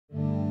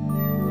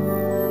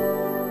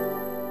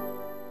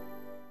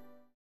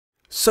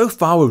So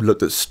far we've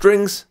looked at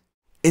strings,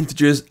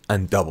 integers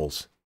and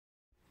doubles.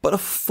 But a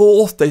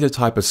fourth data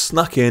type has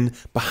snuck in,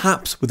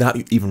 perhaps without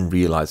you even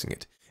realizing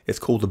it. It's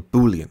called a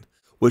Boolean,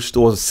 which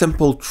stores a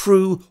simple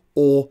true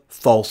or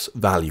false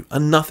value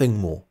and nothing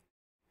more.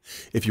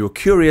 If you were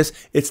curious,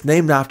 it's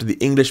named after the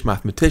English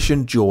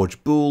mathematician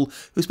George Boole,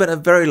 who spent a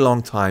very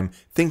long time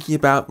thinking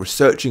about,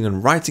 researching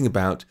and writing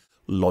about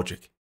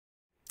logic.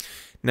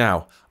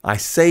 Now, I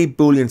say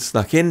Boolean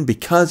snuck in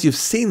because you've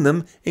seen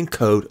them in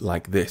code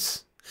like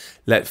this.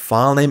 Let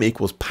filename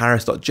equals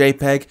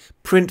paris.jpg,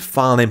 print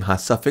filename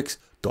has suffix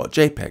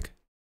 .jpg.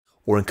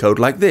 Or in code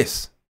like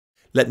this.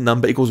 Let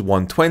number equals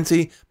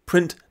 120,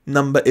 print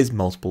number is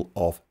multiple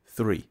of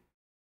 3.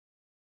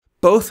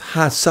 Both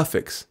has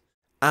suffix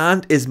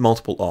and is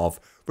multiple of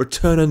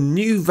return a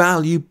new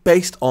value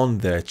based on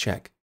their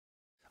check.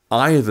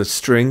 Either the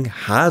string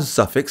has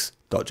suffix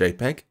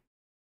 .jpg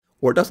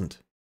or it doesn't.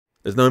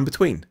 There's no in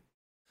between.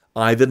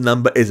 Either the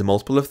number is a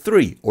multiple of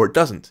 3 or it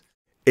doesn't.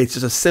 It's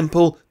just a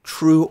simple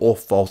true or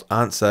false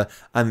answer,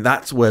 and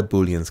that's where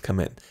Booleans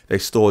come in. They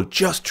store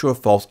just true or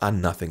false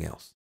and nothing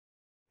else.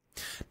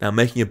 Now,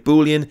 making a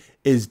Boolean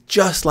is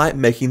just like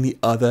making the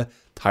other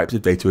types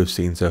of data we've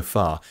seen so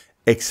far,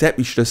 except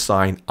you should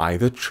assign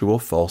either true or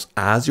false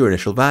as your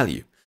initial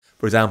value.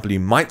 For example, you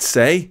might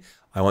say,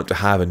 I want to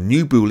have a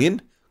new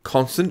Boolean,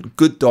 constant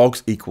good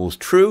dogs equals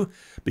true,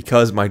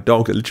 because my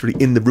dogs are literally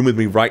in the room with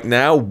me right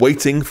now,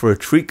 waiting for a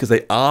treat because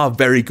they are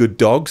very good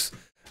dogs.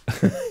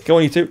 Come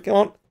on, you two, come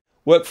on,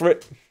 work for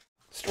it,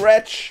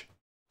 stretch.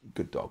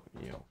 Good dog,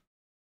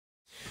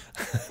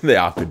 They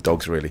are good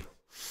dogs, really.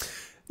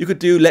 You could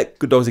do let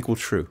good dogs equal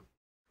true,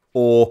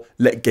 or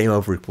let game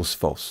over equals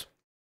false.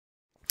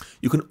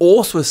 You can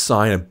also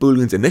assign a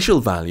Boolean's initial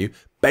value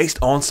based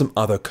on some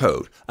other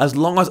code, as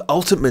long as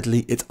ultimately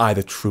it's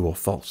either true or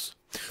false.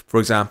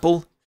 For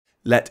example,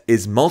 let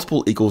is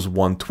multiple equals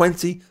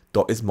 120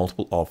 dot is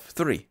multiple of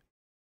 3.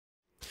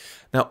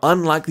 Now,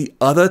 unlike the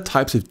other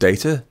types of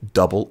data,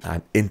 double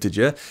and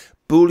integer,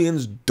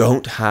 Booleans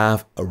don't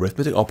have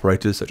arithmetic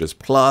operators such as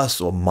plus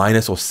or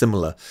minus or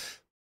similar.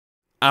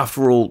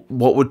 After all,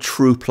 what would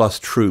true plus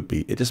true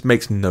be? It just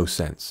makes no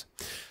sense.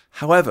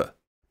 However,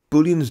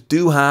 Booleans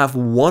do have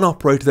one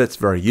operator that's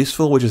very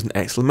useful, which is an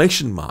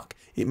exclamation mark.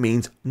 It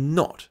means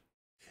not.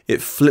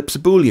 It flips a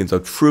Boolean, so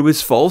true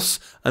is false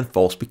and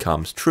false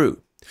becomes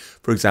true.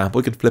 For example,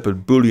 we could flip a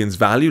Boolean's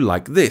value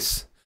like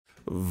this.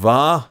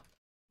 var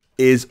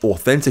is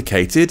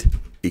authenticated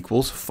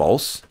equals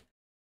false,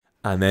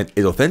 and then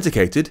is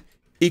authenticated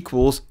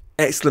equals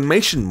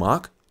exclamation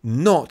mark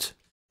not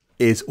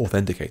is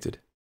authenticated.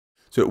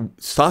 So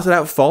it started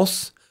out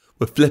false,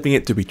 we're flipping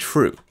it to be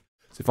true.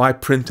 So if I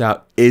print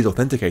out is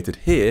authenticated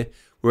here,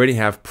 we already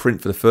have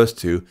print for the first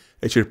two.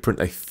 It should print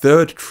a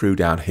third true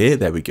down here.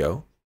 There we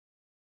go.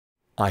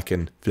 I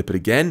can flip it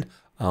again.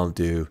 I'll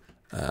do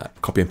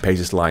copy and paste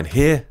this line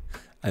here,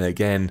 and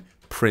again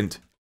print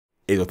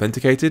is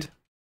authenticated,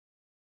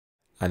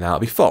 and now it'll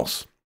be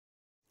false.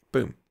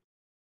 Boom.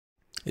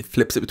 It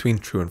flips it between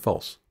true and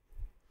false.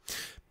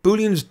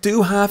 Booleans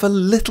do have a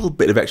little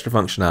bit of extra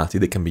functionality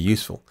that can be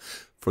useful.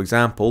 For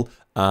example,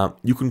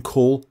 you can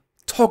call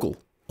toggle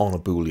on a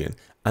Boolean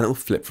and it will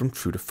flip from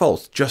true to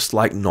false, just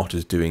like not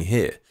is doing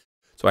here.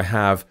 So I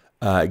have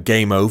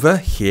game over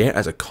here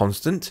as a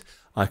constant.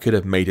 I could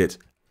have made it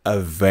a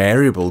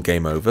variable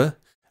game over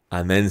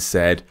and then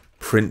said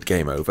print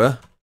game over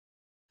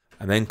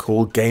and then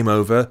call game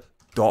over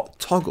dot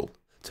toggle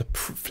to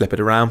flip it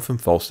around from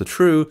false to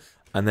true,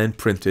 and then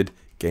printed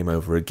game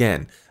over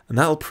again. And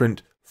that'll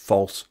print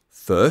false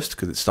first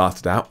because it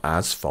started out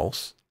as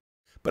false.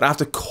 But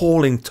after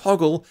calling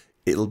toggle,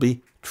 it'll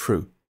be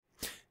true.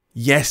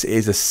 Yes, it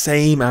is the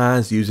same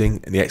as using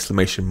the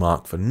exclamation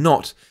mark for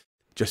not,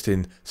 just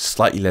in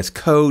slightly less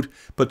code,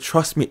 but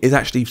trust me, it's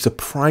actually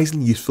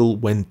surprisingly useful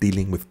when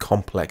dealing with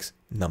complex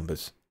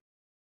numbers.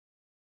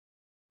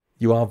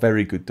 You are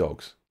very good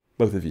dogs,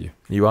 both of you.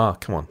 You are,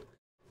 come on.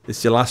 This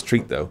is your last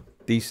treat though.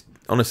 These,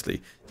 honestly,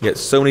 you get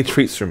so many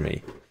treats from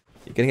me.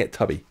 You're gonna get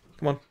tubby.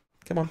 Come on,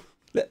 come on.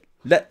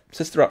 Let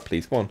sister up,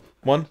 please. Come on.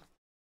 1,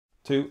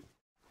 2.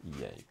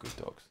 Yeah, you good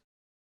dogs.